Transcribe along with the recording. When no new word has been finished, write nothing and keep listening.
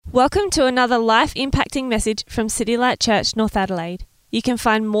Welcome to another life-impacting message from City Light Church, North Adelaide. You can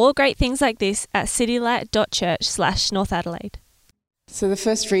find more great things like this at citylight.church/North Adelaide. So the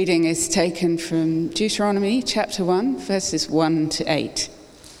first reading is taken from Deuteronomy chapter 1, verses 1 to 8.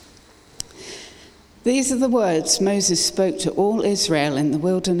 These are the words Moses spoke to all Israel in the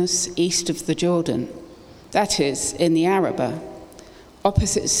wilderness east of the Jordan, that is, in the Arabah,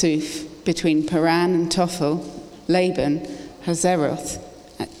 opposite Suf, between Paran and Tophel, Laban, Hazeroth,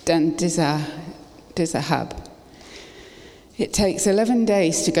 and Dizahab. It takes 11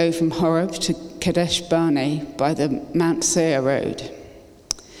 days to go from Horeb to Kadesh Barnea by the Mount Seir road.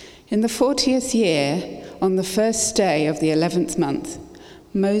 In the 40th year, on the first day of the 11th month,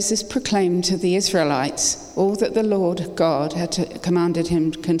 Moses proclaimed to the Israelites all that the Lord God had commanded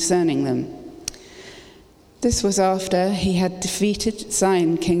him concerning them. This was after he had defeated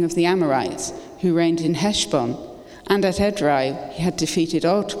Sihon, king of the Amorites, who reigned in Heshbon, and at Edrei he had defeated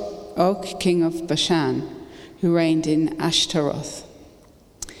Og, king of Bashan, who reigned in Ashtaroth.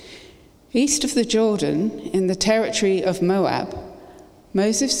 East of the Jordan, in the territory of Moab,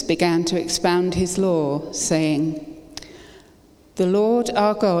 Moses began to expound his law, saying, "The Lord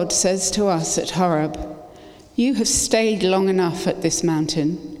our God says to us at Horeb, 'You have stayed long enough at this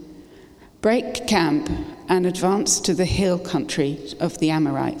mountain. Break camp and advance to the hill country of the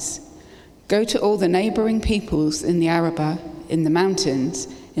Amorites. Go to all the neighboring peoples in the Arabah, in the mountains,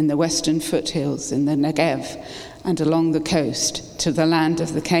 in the western foothills, in the Negev, and along the coast, to the land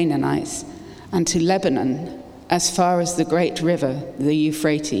of the Canaanites, and to Lebanon, as far as the great river, the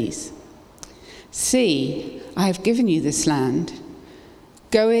Euphrates. See, I have given you this land.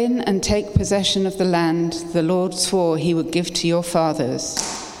 Go in and take possession of the land the Lord swore he would give to your fathers,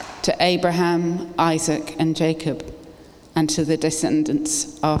 to Abraham, Isaac, and Jacob, and to the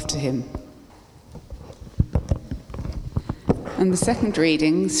descendants after him." And the second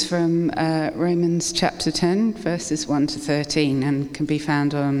reading's from Romans chapter 10, verses 1 to 13, and can be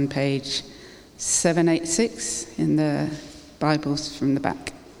found on page 786 in the Bibles from the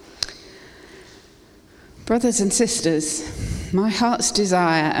back. Brothers and sisters, my heart's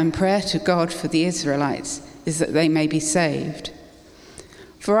desire and prayer to God for the Israelites is that they may be saved.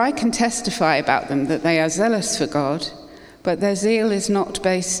 For I can testify about them that they are zealous for God, but their zeal is not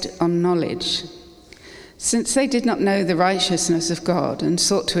based on knowledge. Since they did not know the righteousness of God and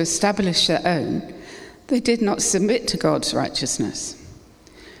sought to establish their own, they did not submit to God's righteousness.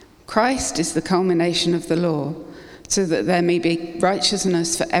 Christ is the culmination of the law, so that there may be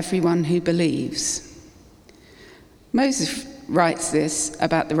righteousness for everyone who believes. Moses writes this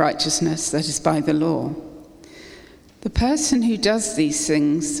about the righteousness that is by the law. The person who does these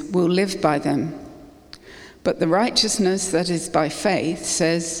things will live by them. But the righteousness that is by faith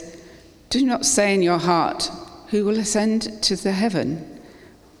says, "Do not say in your heart, 'Who will ascend to the heaven?'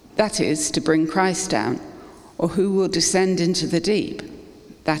 That is, to bring Christ down. Or who will descend into the deep?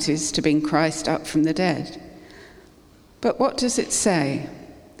 That is, to bring Christ up from the dead. But what does it say?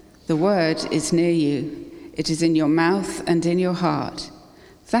 The word is near you. It is in your mouth and in your heart.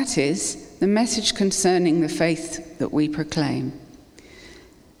 That is, the message concerning the faith that we proclaim.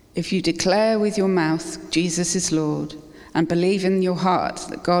 If you declare with your mouth Jesus is Lord, and believe in your heart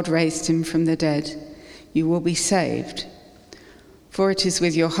that God raised him from the dead, you will be saved. For it is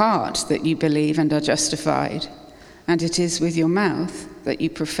with your heart that you believe and are justified, and it is with your mouth that you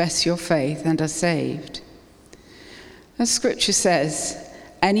profess your faith and are saved. As Scripture says,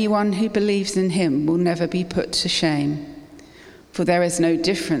 anyone who believes in him will never be put to shame. For there is no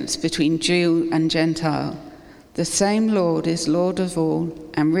difference between Jew and Gentile. The same Lord is Lord of all,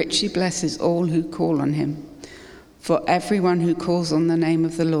 and richly blesses all who call on him. For everyone who calls on the name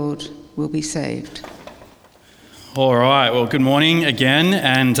of the Lord will be saved." All right, well, good morning again,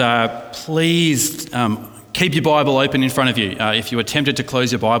 and please keep your Bible open in front of you. If you were tempted to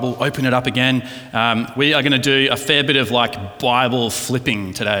close your Bible, open it up again. We are going to do a fair bit of Bible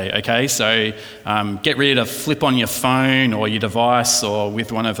flipping today, okay? So get ready to flip on your phone or your device or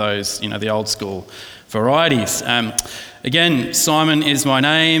with one of those, the old school varieties. Again, Simon is my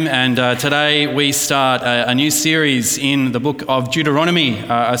name, and today we start a new series in the book of Deuteronomy,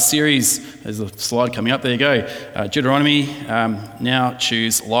 a series, there's a slide coming up, there you go, Deuteronomy, Now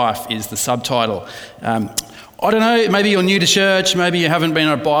Choose Life is the subtitle. I don't know, maybe you're new to church, maybe you haven't been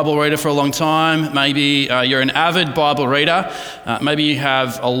a Bible reader for a long time, maybe you're an avid Bible reader, maybe you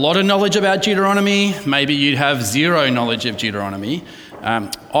have a lot of knowledge about Deuteronomy, maybe you have zero knowledge of Deuteronomy.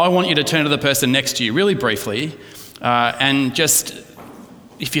 I want you to turn to the person next to you really briefly, and just,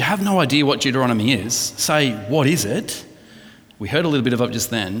 if you have no idea what Deuteronomy is, say, what is it? We heard a little bit of it just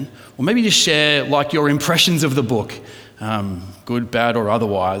then. Or maybe just share your impressions of the book. good, bad, or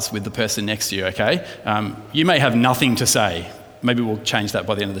otherwise, with the person next to you, okay? You may have nothing to say. Maybe we'll change that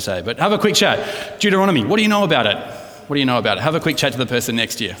by the end of the day. But have a quick chat. Deuteronomy, what do you know about it? What do you know about it? Have a quick chat to the person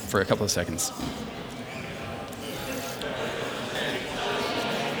next to you for a couple of seconds.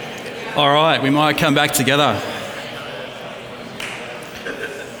 All right, we might come back together.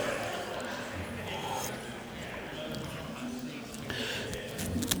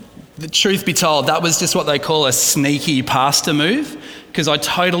 The truth be told, that was just what they call a sneaky pastor move, because I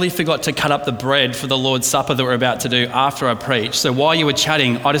totally forgot to cut up the bread for the Lord's Supper that we're about to do after I preached. So while you were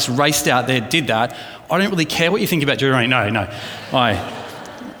chatting, I just raced out there, did that. I don't really care what you think about Deuteronomy. No, I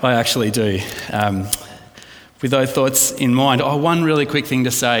actually do. With those thoughts in mind, one really quick thing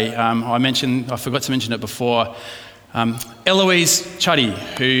to say. I forgot to mention it before. Eloise Chuddy,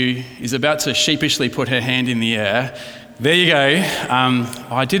 who is about to sheepishly put her hand in the air. There you go.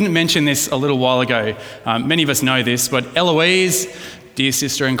 I didn't mention this a little while ago. Many of us know this, but Eloise, dear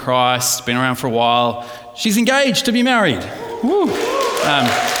sister in Christ, been around for a while. She's engaged to be married. Woo.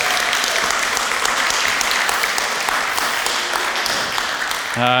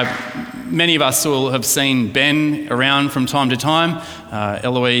 Many of us will have seen Ben around from time to time.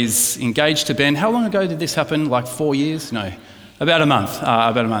 Eloise engaged to Ben. How long ago did this happen? Like 4 years? No. About a month.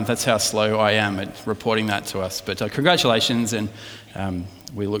 That's how slow I am at reporting that to us. But congratulations, and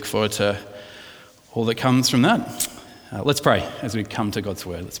we look forward to all that comes from that. Let's pray as we come to God's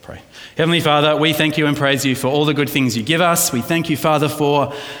word. Let's pray. Heavenly Father, we thank you and praise you for all the good things you give us. We thank you, Father,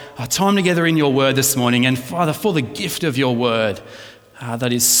 for our time together in your word this morning, and Father, for the gift of your word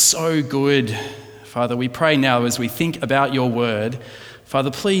that is so good. Father, we pray now as we think about your word,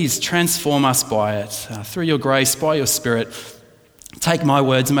 Father, please transform us by it. Through your grace, by your Spirit, take my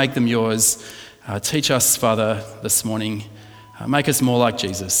words and make them yours. Teach us, Father, this morning. Make us more like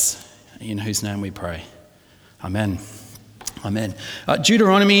Jesus, in whose name we pray. Amen. Amen.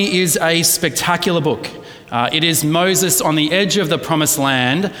 Deuteronomy is a spectacular book. It is Moses on the edge of the promised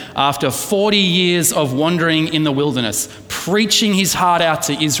land after 40 years of wandering in the wilderness, preaching his heart out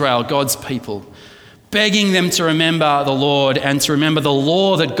to Israel, God's people, begging them to remember the Lord and to remember the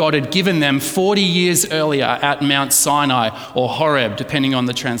law that God had given them 40 years earlier at Mount Sinai or Horeb, depending on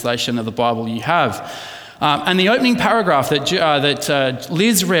the translation of the Bible you have. And the opening paragraph that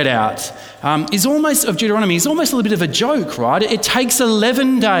Liz read out of Deuteronomy is almost a little bit of a joke, right? It takes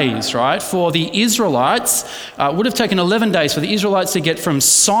 11 days, right, for the Israelites. Would have taken 11 days for the Israelites to get from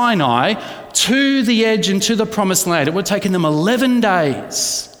Sinai to the edge and to the promised land. It would have taken them 11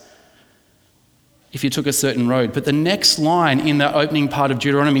 days if you took a certain road. But the next line in the opening part of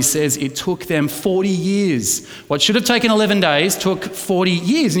Deuteronomy says it took them 40 years. What should have taken 11 days took 40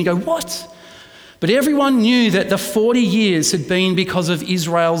 years. And you go, what? But everyone knew that the 40 years had been because of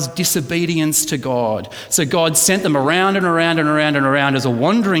Israel's disobedience to God. So God sent them around and around and around and around as a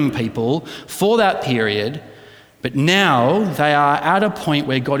wandering people for that period. But now they are at a point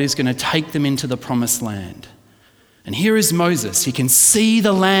where God is going to take them into the promised land. And here is Moses. He can see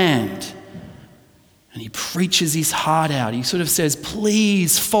the land. And he preaches his heart out. He sort of says,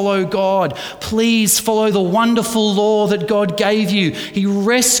 please follow God. Please follow the wonderful law that God gave you. He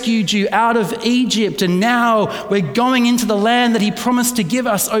rescued you out of Egypt, and now we're going into the land that he promised to give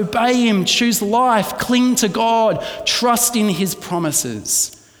us. Obey him, choose life, cling to God, trust in his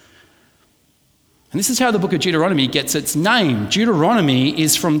promises. And this is how the book of Deuteronomy gets its name. Deuteronomy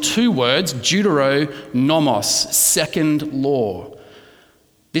is from two words, deuteronomos, second law.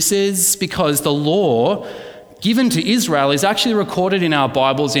 This is because the law given to Israel is actually recorded in our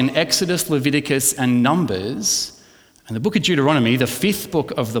Bibles in Exodus, Leviticus, and Numbers. And the book of Deuteronomy, the fifth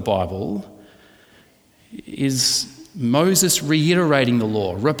book of the Bible, is Moses reiterating the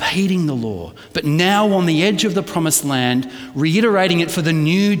law, repeating the law, but now on the edge of the promised land, reiterating it for the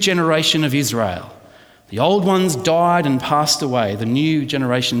new generation of Israel. The old ones died and passed away. The new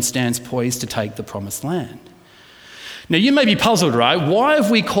generation stands poised to take the promised land. Now, you may be puzzled, right? Why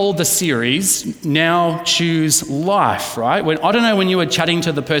have we called the series Now Choose Life, right? I don't know when you were chatting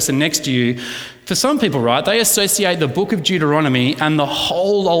to the person next to you, for some people, right, they associate the book of Deuteronomy and the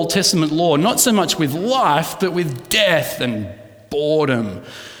whole Old Testament law, not so much with life, but with death and boredom,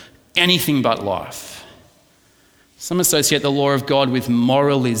 anything but life. Some associate the law of God with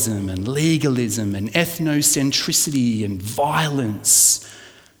moralism and legalism and ethnocentricity and violence.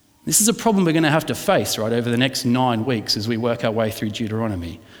 This is a problem we're going to have to face, right, over the next 9 weeks as we work our way through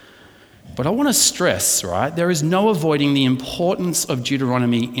Deuteronomy. But I want to stress, right, there is no avoiding the importance of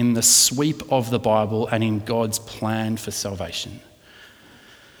Deuteronomy in the sweep of the Bible and in God's plan for salvation.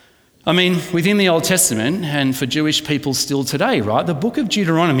 I mean, within the Old Testament, and for Jewish people still today, right, the book of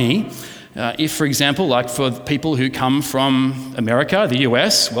Deuteronomy If, for example, like for people who come from America, the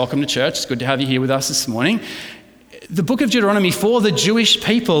US, welcome to church, it's good to have you here with us this morning. The book of Deuteronomy for the Jewish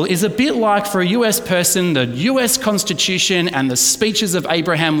people is a bit like, for a US person, the US Constitution and the speeches of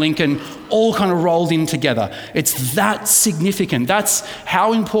Abraham Lincoln all kind of rolled in together. It's that significant. That's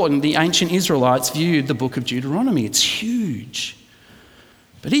how important the ancient Israelites viewed the book of Deuteronomy. It's huge.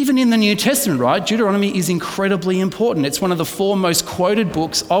 But even in the New Testament, right, Deuteronomy is incredibly important. It's one of the 4 most quoted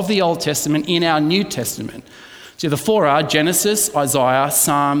books of the Old Testament in our New Testament. So the 4 are Genesis, Isaiah,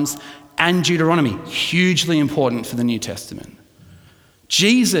 Psalms, and Deuteronomy, hugely important for the New Testament.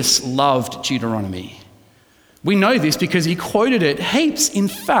 Jesus loved Deuteronomy. We know this because he quoted it heaps. In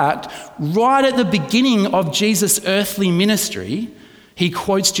fact, right at the beginning of Jesus' earthly ministry, he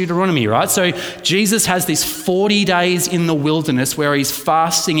quotes Deuteronomy, right? So Jesus has this 40 days in the wilderness where he's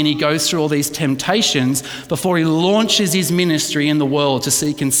fasting and he goes through all these temptations before he launches his ministry in the world to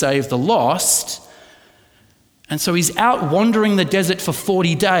seek and save the lost. And so he's out wandering the desert for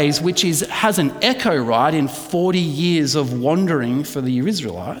 40 days, which has an echo, right, in 40 years of wandering for the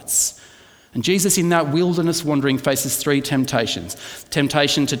Israelites. And Jesus in that wilderness wandering faces 3 temptations.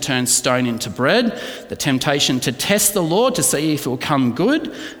 Temptation to turn stone into bread, the temptation to test the Lord to see if it will come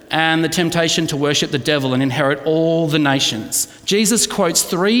good, and the temptation to worship the devil and inherit all the nations. Jesus quotes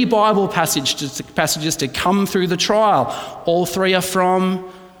 3 Bible passages to come through the trial. All 3 are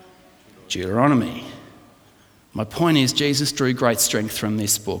from Deuteronomy. My point is, Jesus drew great strength from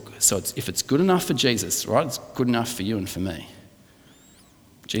this book. So if it's good enough for Jesus, right, it's good enough for you and for me.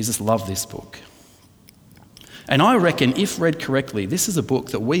 Jesus loved this book. And I reckon, if read correctly, this is a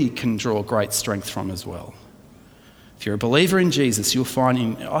book that we can draw great strength from as well. If you're a believer in Jesus, you'll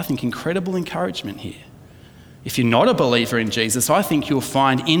find, I think, incredible encouragement here. If you're not a believer in Jesus, I think you'll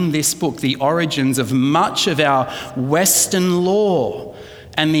find in this book the origins of much of our Western law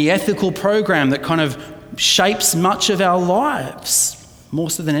and the ethical program that kind of shapes much of our lives, more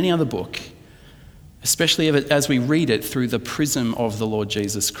so than any other book, especially as we read it through the prism of the Lord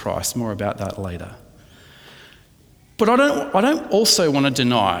Jesus Christ. More about that later. But I don't also want to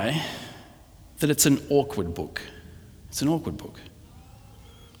deny that it's an awkward book. It's an awkward book.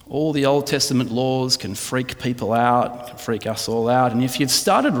 All the Old Testament laws can freak people out, can freak us all out. And if you've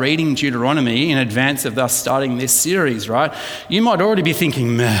started reading Deuteronomy in advance of us starting this series, right, you might already be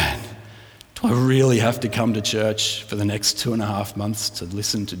thinking, man, do I really have to come to church for the next 2.5 months to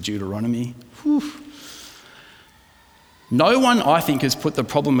listen to Deuteronomy? Whew. No one, I think, has put the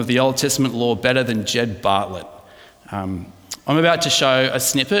problem of the Old Testament law better than Jed Bartlett. I'm about to show a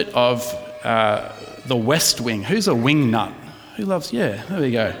snippet of The West Wing. Who's a wing nut? Who loves, yeah, there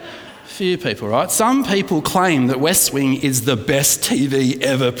we go. A few people, right? Some people claim that West Wing is the best TV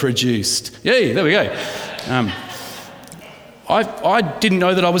ever produced. Yay, there we go. I didn't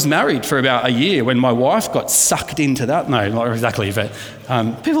know that I was married for about a year when my wife got sucked into that. No, not exactly, but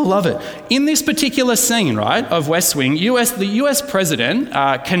people love it. In this particular scene, right, of West Wing, the US president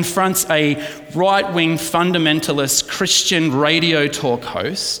confronts a right-wing fundamentalist Christian radio talk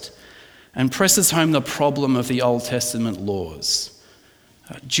host and presses home the problem of the Old Testament laws.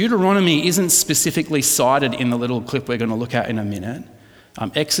 Deuteronomy isn't specifically cited in the little clip we're going to look at in a minute.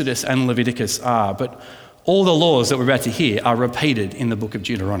 Exodus and Leviticus are, but all the laws that we're about to hear are repeated in the book of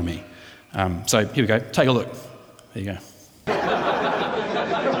Deuteronomy. So here we go. Take a look. There you go.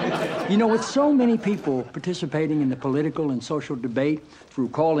 You know, with so many people participating in the political and social debate through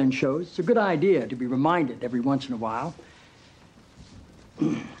call-in shows, it's a good idea to be reminded every once in a while.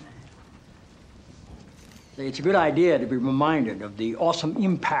 It's a good idea to be reminded of the awesome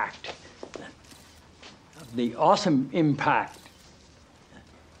impact.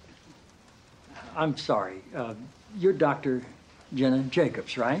 I'm sorry, you're Dr. Jenna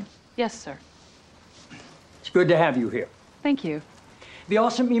Jacobs, right? Yes, sir. It's good to have you here. Thank you. The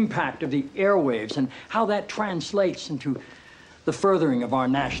awesome impact of the airwaves and how that translates into the furthering of our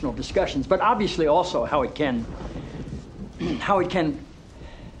national discussions, but obviously also how it can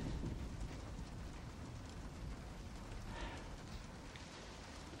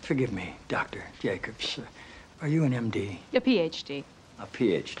forgive me, Dr. Jacobs. Are you an MD? A PhD. A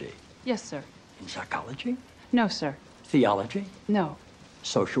PhD? Yes, sir. In psychology? No, sir. Theology? No.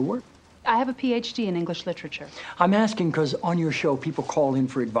 Social work? I have a PhD in English literature. I'm asking because on your show, people call in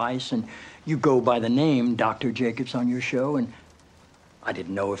for advice, and you go by the name Dr. Jacobs on your show, and I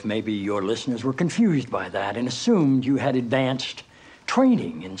didn't know if maybe your listeners were confused by that and assumed you had advanced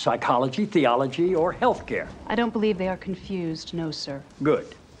training in psychology, theology, or healthcare. I don't believe they are confused, no, sir.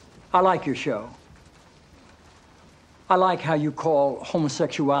 Good. I like your show. I like how you call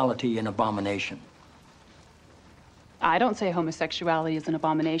homosexuality an abomination. I don't say homosexuality is an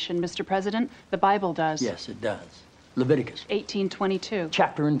abomination, Mr. President. The Bible does. Yes, it does. Leviticus. 18:22.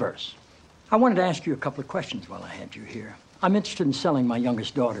 Chapter and verse. I wanted to ask you a couple of questions while I had you here. I'm interested in selling my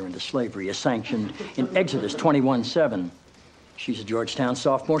youngest daughter into slavery, as sanctioned in Exodus 21:7. She's a Georgetown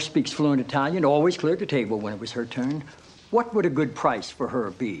sophomore, speaks fluent Italian, always cleared the table when it was her turn. What would a good price for her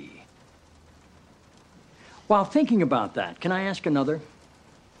be? While thinking about that, can I ask another?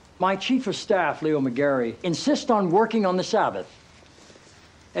 My chief of staff, Leo McGarry, insists on working on the Sabbath.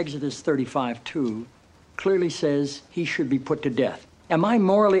 Exodus 35:2 clearly says he should be put to death. Am I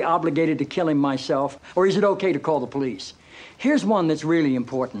morally obligated to kill him myself, or is it okay to call the police? Here's one that's really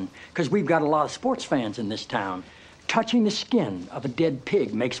important, because we've got a lot of sports fans in this town. Touching the skin of a dead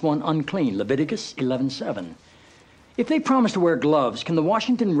pig makes one unclean, Leviticus 11:7. If they promise to wear gloves, can the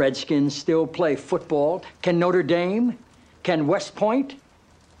Washington Redskins still play football? Can Notre Dame? Can West Point?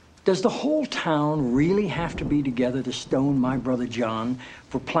 Does the whole town really have to be together to stone my brother John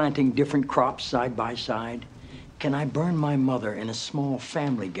for planting different crops side by side? Can I burn my mother in a small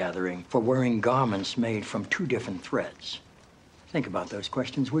family gathering for wearing garments made from two different threads? Think about those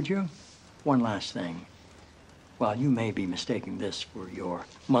questions, would you? One last thing. While you may be mistaking this for your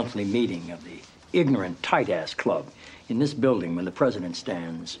monthly meeting of the ignorant tight-ass club, in this building when the president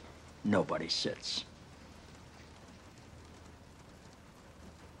stands, nobody sits.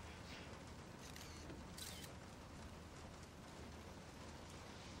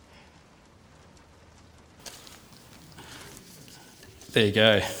 There you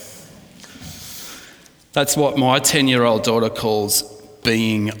go. That's what my 10-year-old daughter calls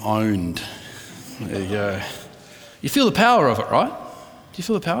being owned. There you go. You feel the power of it, right? Do you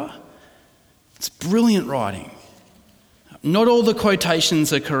feel the power? It's brilliant writing. Not all the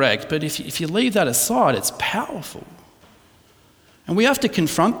quotations are correct, but if you leave that aside, it's powerful. And we have to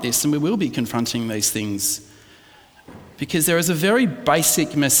confront this, and we will be confronting these things, because there is a very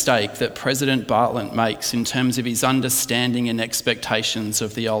basic mistake that President Bartlett makes in terms of his understanding and expectations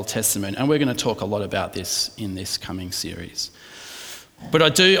of the Old Testament. And we're going to talk a lot about this in this coming series. But I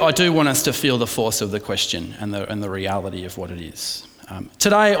do want us to feel the force of the question and the reality of what it is.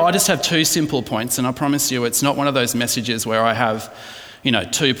 Today, I just have two simple points, and I promise you it's not one of those messages where I have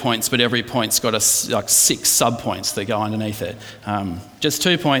 2 points, but every point's got 6 sub-points that go underneath it. Just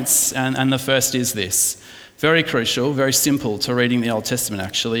 2 points, and the first is this. Very crucial, very simple to reading the Old Testament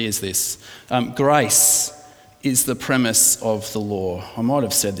actually, is this. Grace is the premise of the law. I might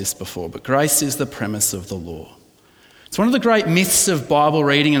have said this before, but grace is the premise of the law. It's one of the great myths of Bible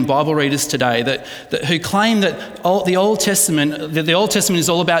reading and Bible readers today that who claim that the Old Testament is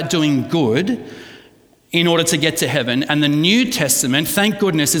all about doing good in order to get to heaven, and the New Testament, thank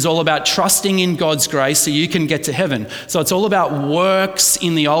goodness, is all about trusting in God's grace so you can get to heaven. So it's all about works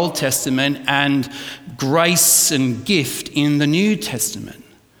in the Old Testament and grace and gift in the New Testament.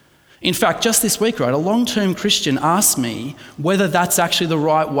 In fact, just this week, right, a long-term Christian asked me whether that's actually the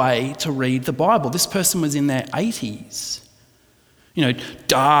right way to read the Bible. This person was in their 80s.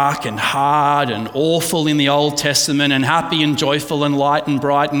 Dark and hard and awful in the Old Testament, and happy and joyful and light and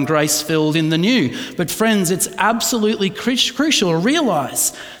bright and grace-filled in the New. But friends, it's absolutely crucial to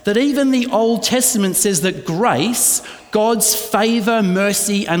realise that even the Old Testament says that grace, God's favour,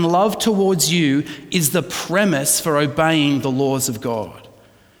 mercy and love towards you, is the premise for obeying the laws of God.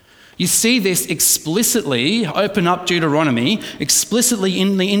 You see this explicitly, open up Deuteronomy, explicitly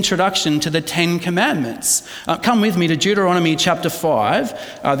in the introduction to the 10 Commandments. Come with me to Deuteronomy chapter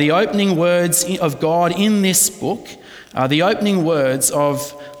 5, the opening words of God in this book, the opening words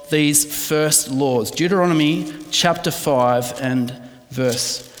of these first laws. Deuteronomy chapter 5 and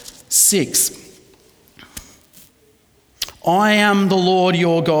verse 6. I am the Lord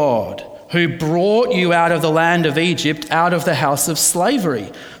your God, who brought you out of the land of Egypt, out of the house of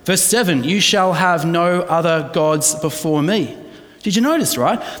slavery. Verse 7, you shall have no other gods before me. Did you notice,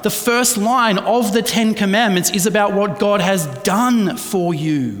 right? The first line of the 10 Commandments is about what God has done for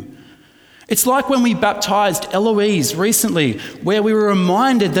you. It's like when we baptized Eloise recently, where we were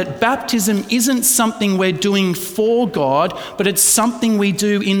reminded that baptism isn't something we're doing for God, but it's something we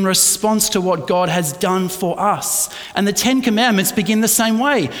do in response to what God has done for us. And the 10 Commandments begin the same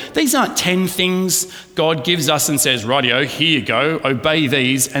way. These aren't 10 things God gives us and says, rightio, here you go, obey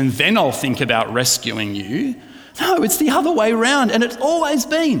these, and then I'll think about rescuing you. No, it's the other way around, and it's always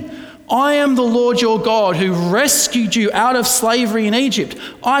been. I am the Lord your God who rescued you out of slavery in Egypt.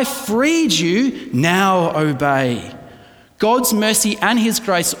 I freed you, now obey. God's mercy and his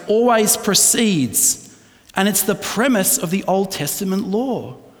grace always precedes, and it's the premise of the Old Testament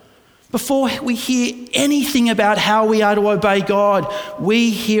law. Before we hear anything about how we are to obey God, we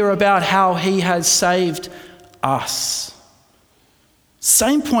hear about how he has saved us.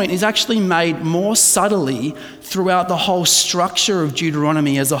 Same point is actually made more subtly throughout the whole structure of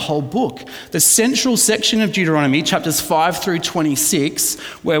Deuteronomy as a whole book. The central section of Deuteronomy, chapters 5 through 26,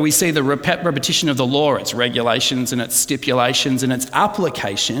 where we see the repetition of the law, its regulations and its stipulations and its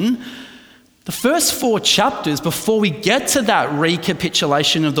application. The first 4 chapters before we get to that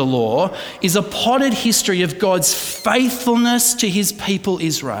recapitulation of the law is a potted history of God's faithfulness to his people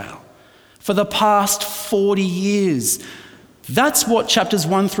Israel for the past 40 years. That's what chapters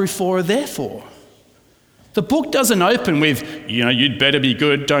 1 through 4 are there for. The book doesn't open with, you'd better be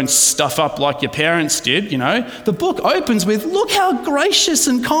good, don't stuff up like your parents did, The book opens with, look how gracious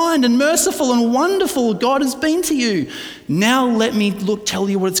and kind and merciful and wonderful God has been to you. Now let me tell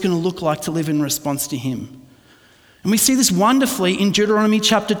you what it's going to look like to live in response to him. And we see this wonderfully in Deuteronomy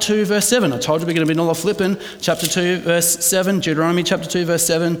chapter 2, verse 7. I told you we're going to be all flipping. Chapter 2, verse 7, Deuteronomy chapter 2, verse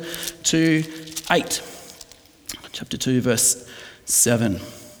 7 to 8. Chapter 2, verse 7.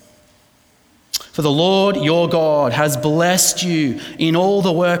 For the Lord your God has blessed you in all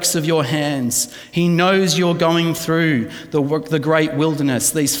the works of your hands. He knows you're going through the great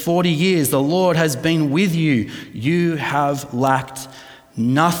wilderness. These 40 years the Lord has been with you. You have lacked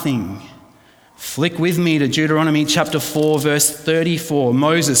nothing. Flick with me to Deuteronomy chapter 4, verse 34.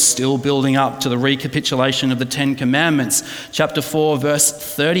 Moses still building up to the recapitulation of the 10 Commandments. Chapter 4, verse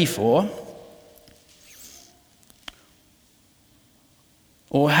 34.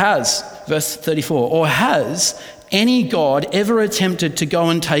 Verse 34, or has any God ever attempted to go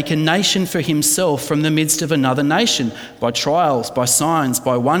and take a nation for himself from the midst of another nation, by trials, by signs,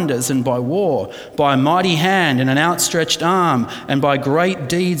 by wonders, and by war, by a mighty hand and an outstretched arm, and by great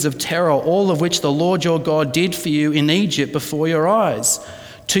deeds of terror, all of which the Lord your God did for you in Egypt before your eyes?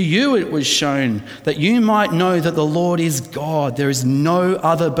 To you it was shown that you might know that the Lord is God. There is no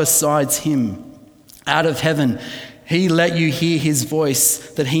other besides him. Out of heaven he let you hear his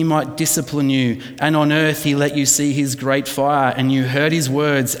voice that he might discipline you. And on earth he let you see his great fire, and you heard his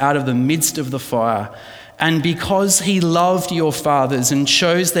words out of the midst of the fire. And because he loved your fathers and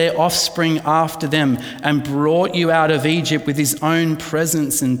chose their offspring after them and brought you out of Egypt with his own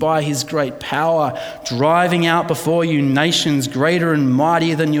presence and by his great power, driving out before you nations greater and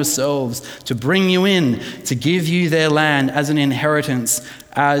mightier than yourselves, to bring you in, to give you their land as an inheritance,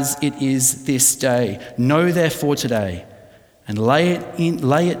 as it is this day. Know therefore today, and lay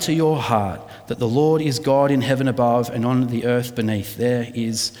it to your heart, that the Lord is God in heaven above and on the earth beneath. There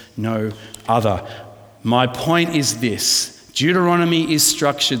is no other. My point is this: Deuteronomy is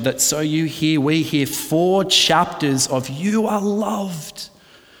structured that so we hear 4 chapters of you are loved,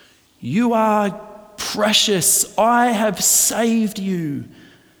 you are precious, I have saved you,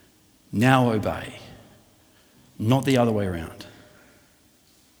 now obey, not the other way around.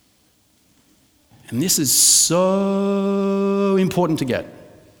 And this is so important to get,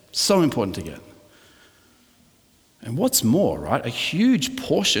 so important to get. And what's more, right, a huge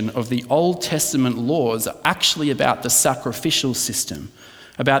portion of the Old Testament laws are actually about the sacrificial system,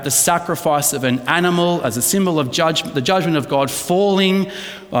 about the sacrifice of an animal as a symbol of the judgment of God falling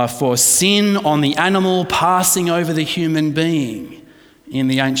for sin on the animal, passing over the human being in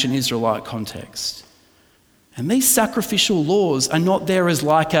the ancient Israelite context. And these sacrificial laws are not there as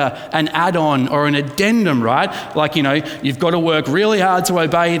like an add-on or an addendum, right? Like, you've got to work really hard to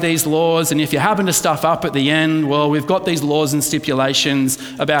obey these laws, and if you happen to stuff up at the end, well, we've got these laws and stipulations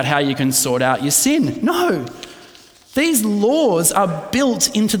about how you can sort out your sin. No. These laws are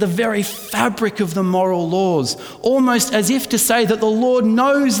built into the very fabric of the moral laws, almost as if to say that the Lord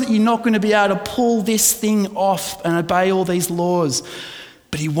knows that you're not going to be able to pull this thing off and obey all these laws.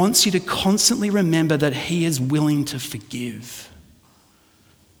 But he wants you to constantly remember that he is willing to forgive.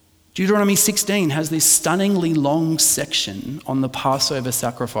 Deuteronomy 16 has this stunningly long section on the Passover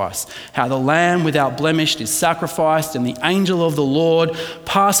sacrifice, how the lamb without blemish is sacrificed and the angel of the Lord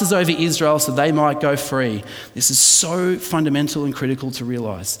passes over Israel so they might go free. This is so fundamental and critical to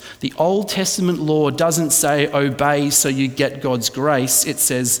realize. The Old Testament law doesn't say obey so you get God's grace. It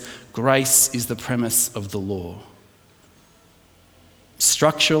says grace is the premise of the law.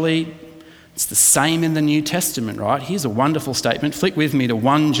 Structurally, it's the same in the New Testament, right? Here's a wonderful statement. Flick with me to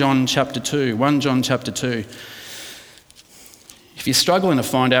 1 John chapter 2. 1 John chapter 2. If you're struggling to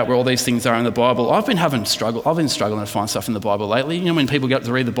find out where all these things are in the Bible, I've been struggling to find stuff in the Bible lately. When people get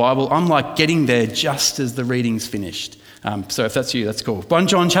to read the Bible, I'm like getting there just as the reading's finished. So if that's you, that's cool. 1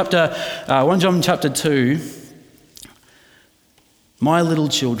 John chapter 2. My little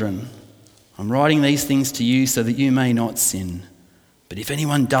children, I'm writing these things to you so that you may not sin. But if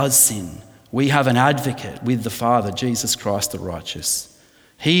anyone does sin, we have an advocate with the Father, Jesus Christ the righteous.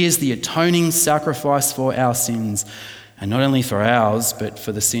 He is the atoning sacrifice for our sins, and not only for ours, but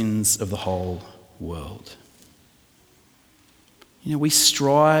for the sins of the whole world. We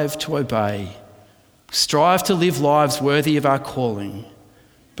strive to obey, strive to live lives worthy of our calling,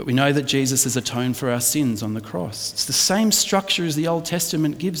 but we know that Jesus has atoned for our sins on the cross. It's the same structure as the Old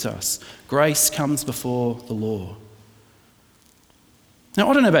Testament gives us. Grace comes before the law. Now,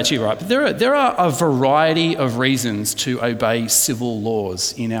 I don't know about you, right, but there are a variety of reasons to obey civil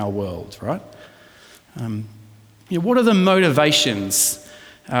laws in our world, right? What are the motivations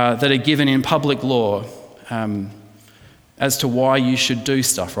that are given in public law as to why you should do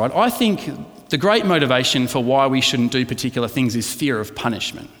stuff, right? I think the great motivation for why we shouldn't do particular things is fear of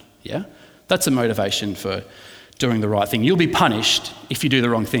punishment, yeah? That's a motivation for doing the right thing. You'll be punished if you do the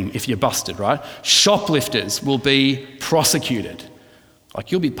wrong thing, if you're busted, right? Shoplifters will be prosecuted. Like,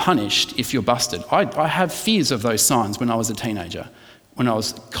 you'll be punished if you're busted. I have fears of those signs when I was a teenager, when I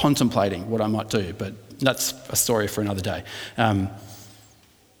was contemplating what I might do, but that's a story for another day.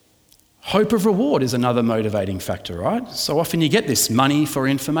 Hope of reward is another motivating factor, right? So often you get this money for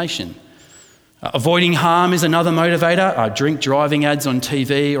information. Avoiding harm is another motivator. Drink driving ads on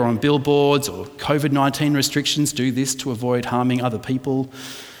TV or on billboards, or COVID-19 restrictions do this to avoid harming other people.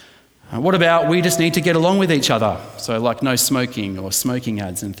 What about we just need to get along with each other? So like no smoking or smoking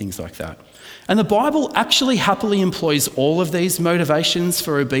ads and things like that. And the Bible actually happily employs all of these motivations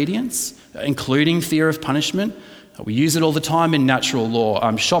for obedience, including fear of punishment. We use it all the time in natural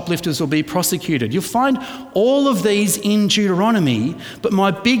law. Shoplifters will be prosecuted. You'll find all of these in Deuteronomy, but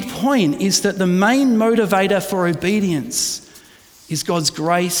my big point is that the main motivator for obedience is God's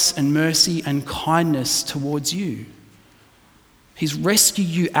grace and mercy and kindness towards you. He's rescued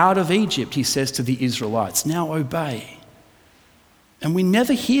you out of Egypt, he says to the Israelites. Now obey. And we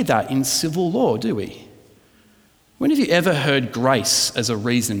never hear that in civil law, do we? When have you ever heard grace as a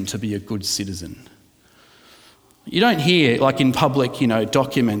reason to be a good citizen? You don't hear, like in public,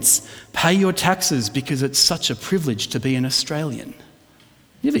 documents, pay your taxes because it's such a privilege to be an Australian.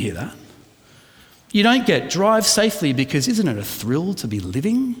 You ever hear that? You don't get drive safely because isn't it a thrill to be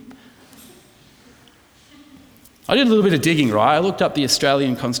living? I did a little bit of digging, right? I looked up the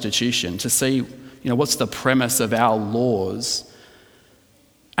Australian Constitution to see, what's the premise of our laws.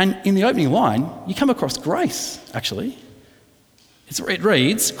 And in the opening line, you come across grace, actually. It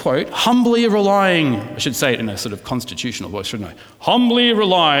reads, quote, humbly relying, I should say it in a sort of constitutional voice, shouldn't I? Humbly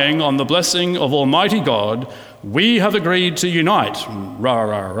relying on the blessing of Almighty God, we have agreed to unite. Rah,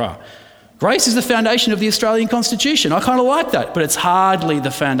 rah, rah. Grace is the foundation of the Australian Constitution. I kind of like that, but it's hardly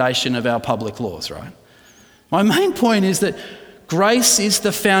the foundation of our public laws, right? My main point is that grace is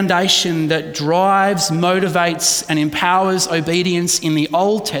the foundation that drives, motivates, and empowers obedience in the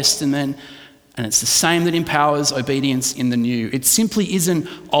Old Testament, and it's the same that empowers obedience in the New. It simply isn't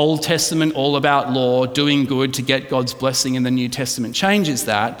Old Testament all about law, doing good to get God's blessing, and the New Testament changes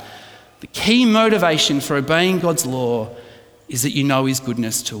that. The key motivation for obeying God's law is that you know his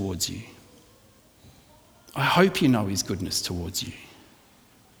goodness towards you. I hope you know his goodness towards you.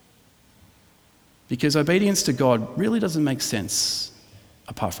 Because obedience to God really doesn't make sense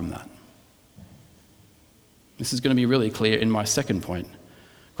apart from that. This is going to be really clear in my second point.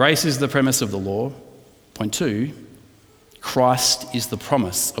 Grace is the premise of the law. Point 2, Christ is the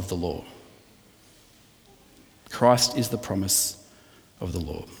promise of the law. Christ is the promise of the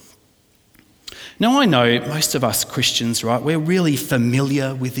law. Now, I know most of us Christians, right, we're really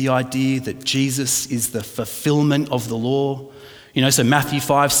familiar with the idea that Jesus is the fulfillment of the law. So Matthew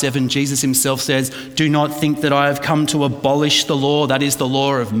 5:7, Jesus himself says, do not think that I have come to abolish the law, that is the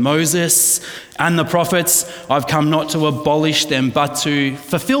law of Moses and the prophets. I've come not to abolish them, but to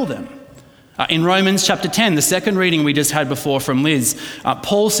fulfill them. In Romans chapter 10, the second reading we just had before from Liz,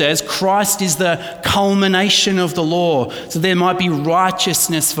 Paul says Christ is the culmination of the law, so there might be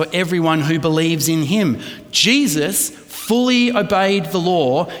righteousness for everyone who believes in him. Jesus fully obeyed the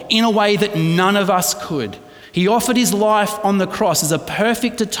law in a way that none of us could. He offered his life on the cross as a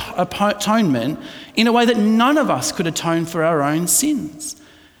perfect atonement in a way that none of us could atone for our own sins.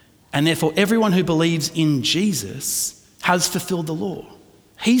 And therefore, everyone who believes in Jesus has fulfilled the law.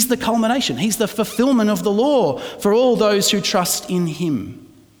 He's the culmination. He's the fulfillment of the law for all those who trust in him.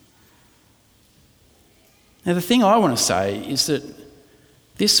 Now, the thing I want to say is that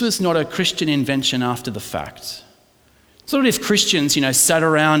this was not a Christian invention after the fact. It's not if Christians, sat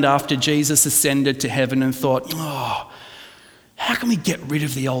around after Jesus ascended to heaven and thought, how can we get rid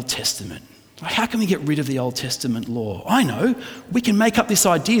of the Old Testament? How can we get rid of the Old Testament law? I know, we can make up this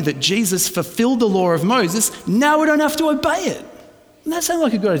idea that Jesus fulfilled the law of Moses, now we don't have to obey it. And that sounds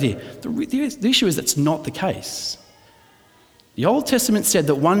like a good idea. The issue is that's not the case. The Old Testament said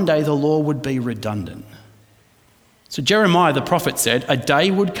that one day the law would be redundant. So Jeremiah the prophet said a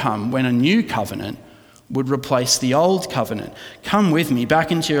day would come when a new covenant would replace the old covenant. Come with me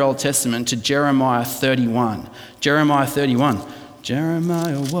back into your Old Testament to Jeremiah 31. Jeremiah 31.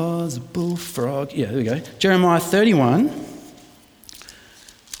 Jeremiah was a bullfrog. Yeah, there we go. Jeremiah 31,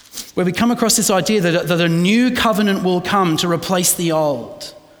 where we come across this idea that a new covenant will come to replace the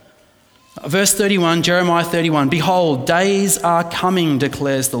old. Verse 31, Jeremiah 31, behold, days are coming,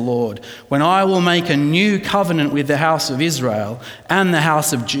 declares the Lord, when I will make a new covenant with the house of Israel and the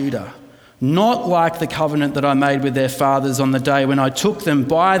house of Judah, not like the covenant that I made with their fathers on the day when I took them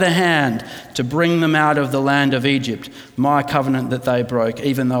by the hand to bring them out of the land of Egypt, my covenant that they broke,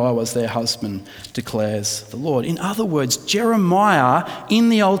 even though I was their husband, declares the Lord. In other words, Jeremiah in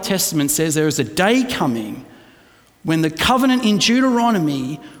the Old Testament says there is a day coming when the covenant in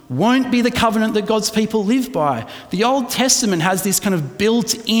Deuteronomy won't be the covenant that God's people live by. The Old Testament has this kind of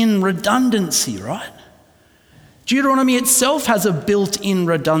built-in redundancy, right? Deuteronomy itself has a built-in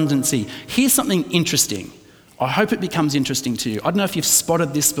redundancy. Here's something interesting. I hope it becomes interesting to you. I don't know if you've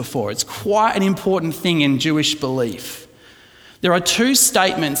spotted this before. It's quite an important thing in Jewish belief. There are two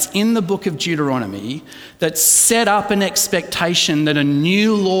statements in the book of Deuteronomy that set up an expectation that a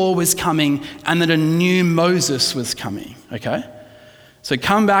new law was coming and that a new Moses was coming, okay? So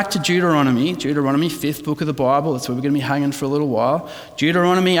come back to Deuteronomy, 5th book of the Bible. That's where we're going to be hanging for a little while.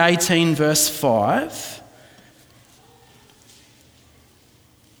 Deuteronomy 18, verse 5.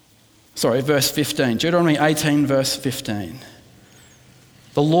 Verse 15. Deuteronomy 18, verse 15.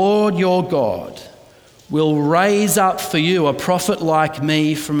 The Lord your God will raise up for you a prophet like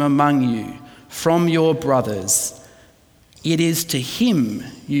me from among you, from your brothers. It is to him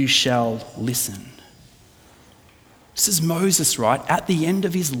you shall listen. This is Moses, right, at the end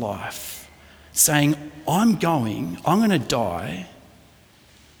of his life, saying, I'm going to die,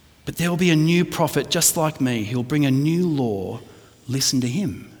 but there will be a new prophet just like me. He'll bring a new law. Listen to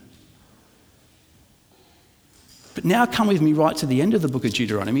him. But now come with me right to the end of the book of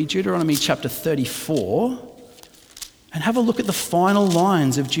Deuteronomy, Deuteronomy chapter 34, and have a look at the final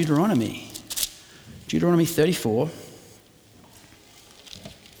lines of Deuteronomy. Deuteronomy 34.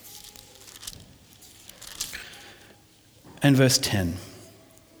 And verse 10.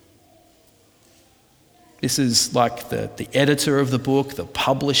 This is like the editor of the book, the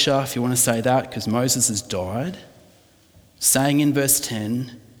publisher, if you want to say that, because Moses has died, saying in verse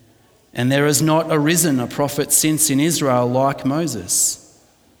 10, and there has not arisen a prophet since in Israel like Moses,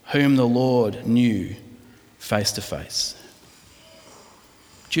 whom the Lord knew face to face.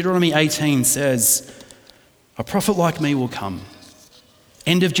 Deuteronomy 18 says, a prophet like me will come.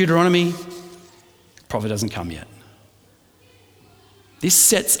 End of Deuteronomy, prophet doesn't come yet. This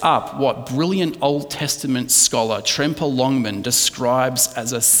sets up what brilliant Old Testament scholar Tremper Longman describes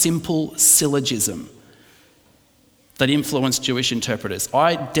as a simple syllogism that influenced Jewish interpreters.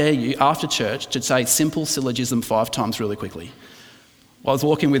 I dare you, after church, to say simple syllogism 5 times really quickly. I was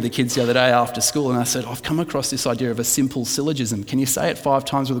walking with the kids the other day after school and I said, I've come across this idea of a simple syllogism. Can you say it 5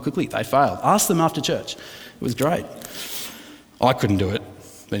 times really quickly? They failed. Ask them after church. It was great. I couldn't do it.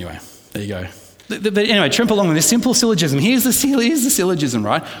 But anyway, there you go. But anyway, Tremper Longman, this simple syllogism. Here's the syllogism,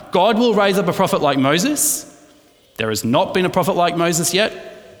 right? God will raise up a prophet like Moses. There has not been a prophet like Moses yet.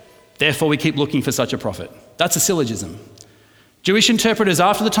 Therefore, we keep looking for such a prophet. That's a syllogism. Jewish interpreters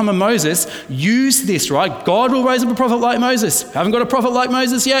after the time of Moses use this, right? God will raise up a prophet like Moses. Haven't got a prophet like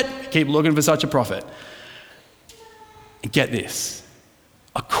Moses yet? Keep looking for such a prophet. And get this.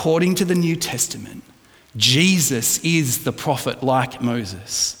 According to the New Testament, Jesus is the prophet like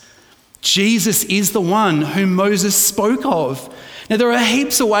Moses. Jesus is the one whom Moses spoke of. Now, there are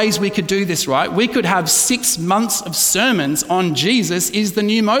heaps of ways we could do this, right? We could have 6 months of sermons on Jesus is the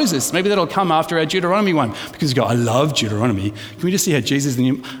new Moses. Maybe that'll come after our Deuteronomy one, because you go, I love Deuteronomy. Can we just see how Jesus is the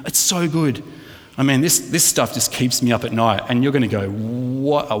new? It's so good. I mean, this stuff just keeps me up at night, and you're going to go,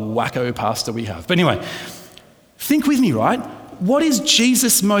 what a wacko pastor we have. But anyway, think with me, right? What is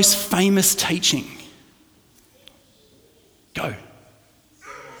Jesus' most famous teaching? Go.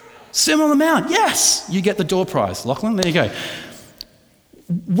 Sermon on the Mount. Yes, you get the door prize. Lachlan, there you go.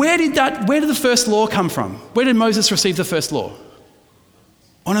 Where did the first law come from? Where did Moses receive the first law?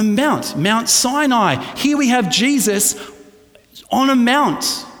 On a mount, Mount Sinai. Here we have Jesus on a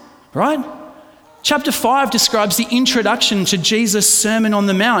mount, right? Chapter 5 describes the introduction to Jesus' Sermon on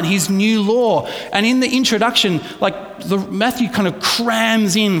the Mount, his new law. And in the introduction, Matthew kind of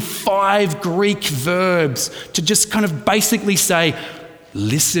crams in 5 Greek verbs to just kind of basically say,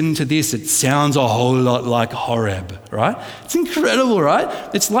 listen to this, it sounds a whole lot like Horeb, right? It's incredible, right?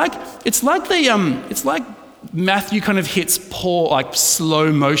 It's like Matthew kind of hits Paul like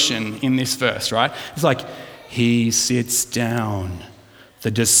slow motion in this verse, right? It's like, he sits down.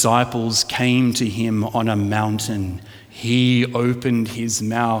 The disciples came to him on a mountain. He opened his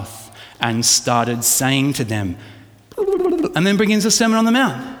mouth and started saying to them, and then begins a Sermon on the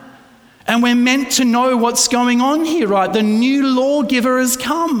Mount. And we're meant to know what's going on here, right? The new lawgiver has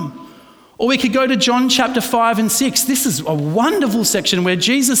come. Or we could go to John chapter 5 and 6. This is a wonderful section where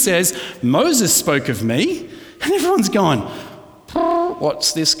Jesus says, Moses spoke of me. And everyone's gone,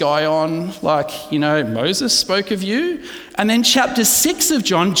 what's this guy on? Like, Moses spoke of you. And then chapter 6 of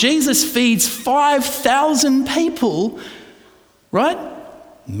John, Jesus feeds 5,000 people, right?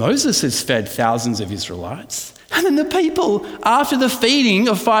 Moses has fed thousands of Israelites. And then the people, after the feeding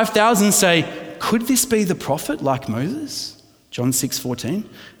of 5,000, say, could this be the prophet like Moses? John 6:14.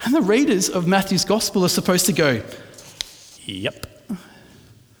 And the readers of Matthew's gospel are supposed to go, yep.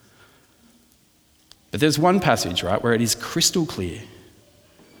 But there's one passage, right, where it is crystal clear.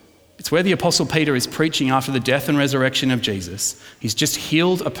 It's where the Apostle Peter is preaching after the death and resurrection of Jesus. He's just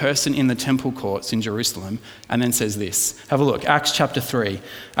healed a person in the temple courts in Jerusalem and then says this. Have a look, Acts chapter 3.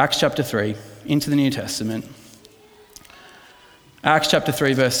 Acts chapter 3, into the New Testament. Acts chapter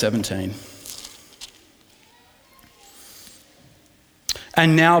 3, verse 17.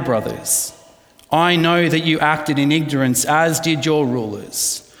 And now, brothers, I know that you acted in ignorance, as did your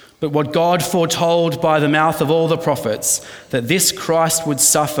rulers. But what God foretold by the mouth of all the prophets, that this Christ would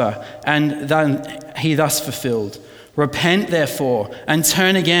suffer, and then he thus fulfilled. Repent, therefore, and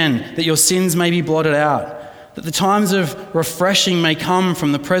turn again, that your sins may be blotted out, that the times of refreshing may come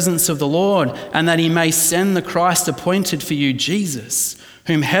from the presence of the Lord, and that he may send the Christ appointed for you, Jesus,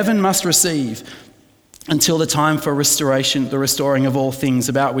 whom heaven must receive, until the time for restoration, the restoring of all things,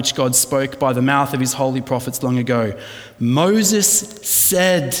 about which God spoke by the mouth of his holy prophets long ago. Moses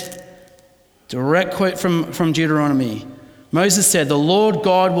said, direct quote from Deuteronomy, Moses said, the Lord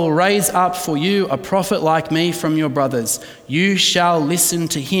God will raise up for you a prophet like me from your brothers. You shall listen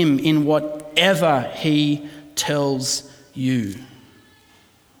to him in whatever he tells you.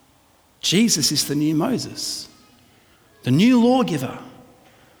 Jesus is the new Moses, the new lawgiver,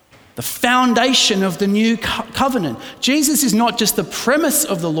 the foundation of the new covenant. Jesus is not just the premise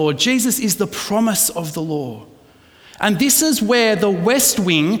of the law, Jesus is the promise of the law. And this is where the West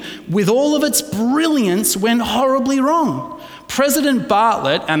Wing, with all of its brilliance, went horribly wrong. President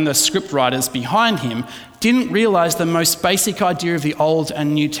Bartlett and the scriptwriters behind him didn't realize the most basic idea of the Old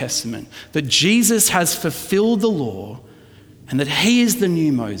and New Testament, that Jesus has fulfilled the law and that he is the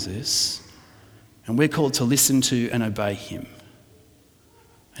new Moses, and we're called to listen to and obey him.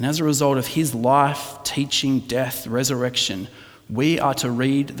 And as a result of his life, teaching, death, resurrection, we are to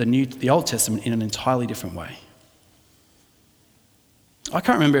read the Old Testament in an entirely different way. I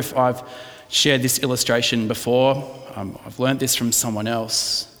can't remember if I've shared this illustration before. I've learned this from someone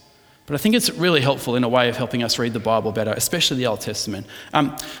else. But I think it's really helpful in a way of helping us read the Bible better, especially the Old Testament.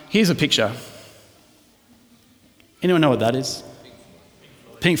 Here's a picture. Anyone know what that is?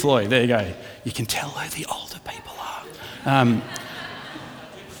 Pink Floyd, there you go. You can tell who the older people are.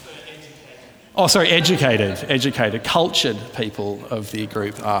 Educated, cultured people of the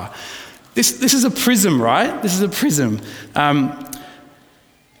group are. This is a prism, right? This is a prism.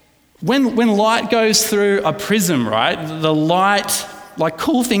 When light goes through a prism, right, the light, like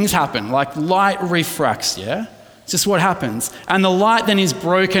cool things happen, like light refracts, yeah? It's just what happens. And the light then is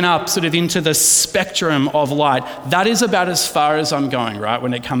broken up sort of into the spectrum of light. That is about as far as I'm going, right,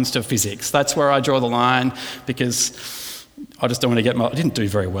 when it comes to physics. That's where I draw the line, because I just don't want to I didn't do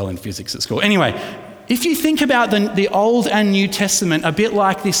very well in physics at school. Anyway, if you think about the Old and New Testament a bit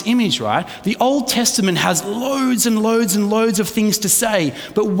like this image, right? The Old Testament has loads and loads and loads of things to say,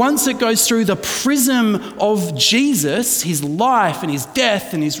 but once it goes through the prism of Jesus, his life and his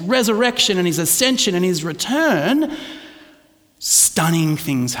death and his resurrection and his ascension and his return, stunning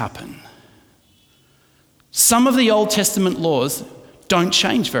things happen. Some of the Old Testament laws don't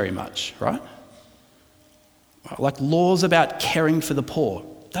change very much, right? Like laws about caring for the poor.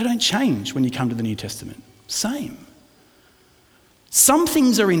 They don't change when you come to the New Testament. Same. Some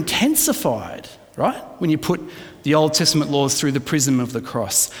things are intensified, right? When you put the Old Testament laws through the prism of the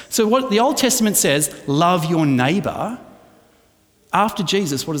cross. So what the Old Testament says, love your neighbour. After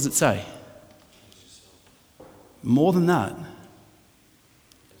Jesus, what does it say? More than that. It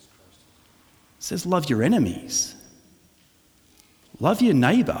says love your enemies. Love your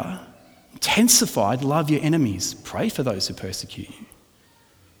neighbour. Intensified, love your enemies. Pray for those who persecute you.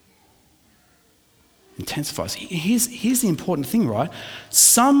 Intensifies. Here's the important thing, right?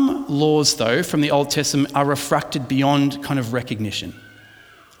 Some laws, though, from the Old Testament are refracted beyond kind of recognition,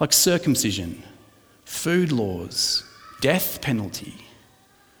 like circumcision, food laws, death penalty.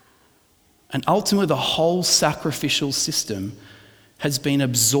 And ultimately, the whole sacrificial system has been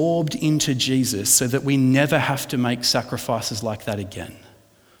absorbed into Jesus so that we never have to make sacrifices like that again.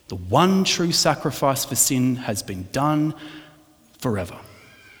 The one true sacrifice for sin has been done forever.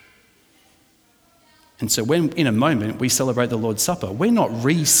 And so when, in a moment, we celebrate the Lord's Supper, we're not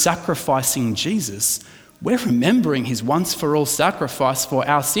re-sacrificing Jesus. We're remembering his once-for-all sacrifice for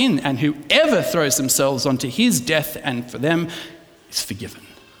our sin, and whoever throws themselves onto his death and for them is forgiven.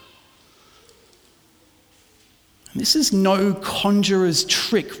 And this is no conjurer's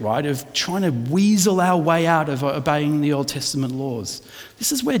trick, right, of trying to weasel our way out of obeying the Old Testament laws.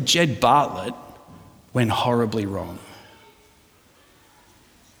 This is where Jed Bartlett went horribly wrong.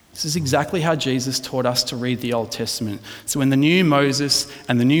 This is exactly how Jesus taught us to read the Old Testament. So when the new Moses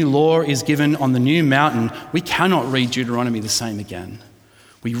and the new law is given on the new mountain, we cannot read Deuteronomy the same again.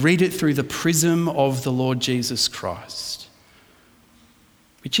 We read it through the prism of the Lord Jesus Christ.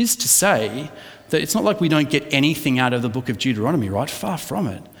 Which is to say that it's not like we don't get anything out of the book of Deuteronomy, right? Far from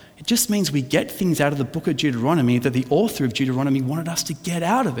it. It just means we get things out of the book of Deuteronomy that the author of Deuteronomy wanted us to get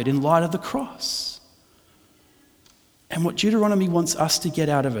out of it in light of the cross. And what Deuteronomy wants us to get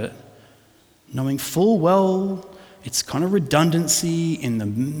out of it, knowing full well its kind of redundancy in the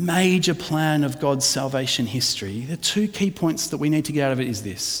major plan of God's salvation history, the two key points that we need to get out of it is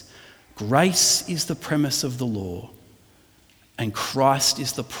this. Grace is the premise of the law, and Christ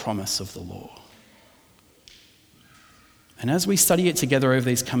is the promise of the law. And as we study it together over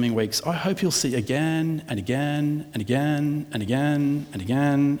these coming weeks, I hope you'll see again and again and again and again and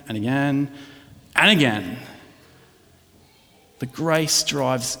again and again and again. The grace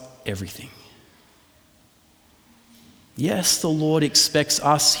drives everything. Yes, the Lord expects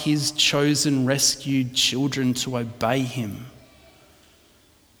us, his chosen, rescued children, to obey him,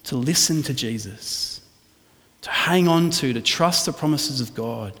 to listen to Jesus, to hang on to trust the promises of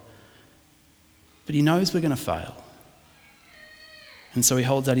God. But he knows we're going to fail. And so he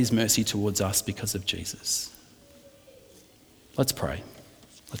holds out his mercy towards us because of Jesus. Let's pray.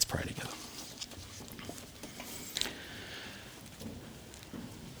 Let's pray together.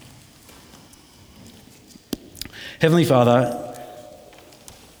 Heavenly Father,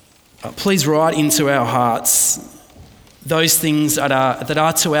 please write into our hearts those things that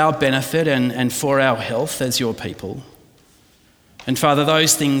are to our benefit and for our health as your people. And Father,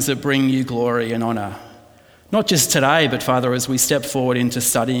 those things that bring you glory and honour, not just today, but Father, as we step forward into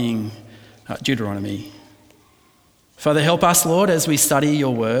studying Deuteronomy. Father, help us, Lord, as we study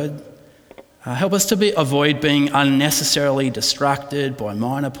your word. Help us to avoid being unnecessarily distracted by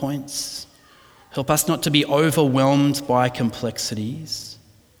minor points. Help us not to be overwhelmed by complexities.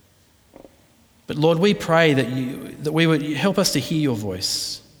 But Lord, we pray that we would help us to hear your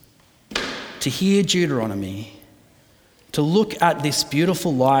voice, to hear Deuteronomy, to look at this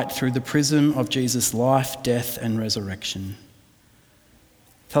beautiful light through the prism of Jesus' life, death, and resurrection.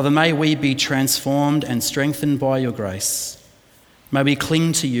 Father, may we be transformed and strengthened by your grace. May we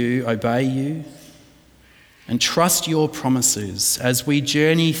cling to you, obey you, and trust your promises as we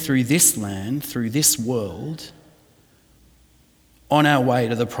journey through this land, through this world, on our way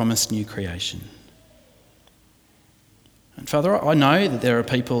to the promised new creation. And Father, I know that there are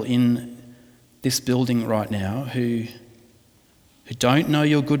people in this building right now who don't know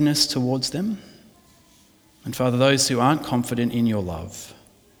your goodness towards them. And Father, those who aren't confident in your love,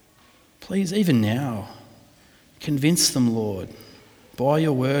 please, even now, convince them, Lord, by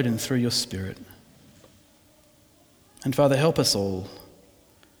your word and through your Spirit. And Father, help us all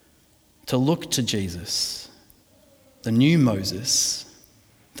to look to Jesus, the new Moses,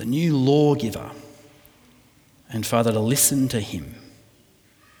 the new lawgiver, and Father, to listen to him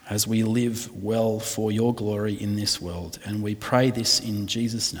as we live well for your glory in this world. And we pray this in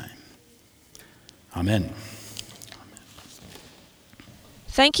Jesus' name. Amen.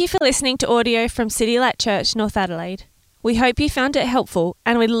 Thank you for listening to audio from City Light Church, North Adelaide. We hope you found it helpful,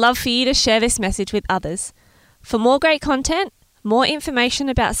 and we'd love for you to share this message with others. For more great content, more information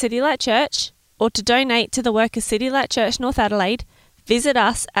about City Light Church, or to donate to the work of City Light Church North Adelaide, visit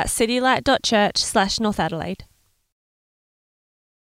us at citylight.church/North Adelaide.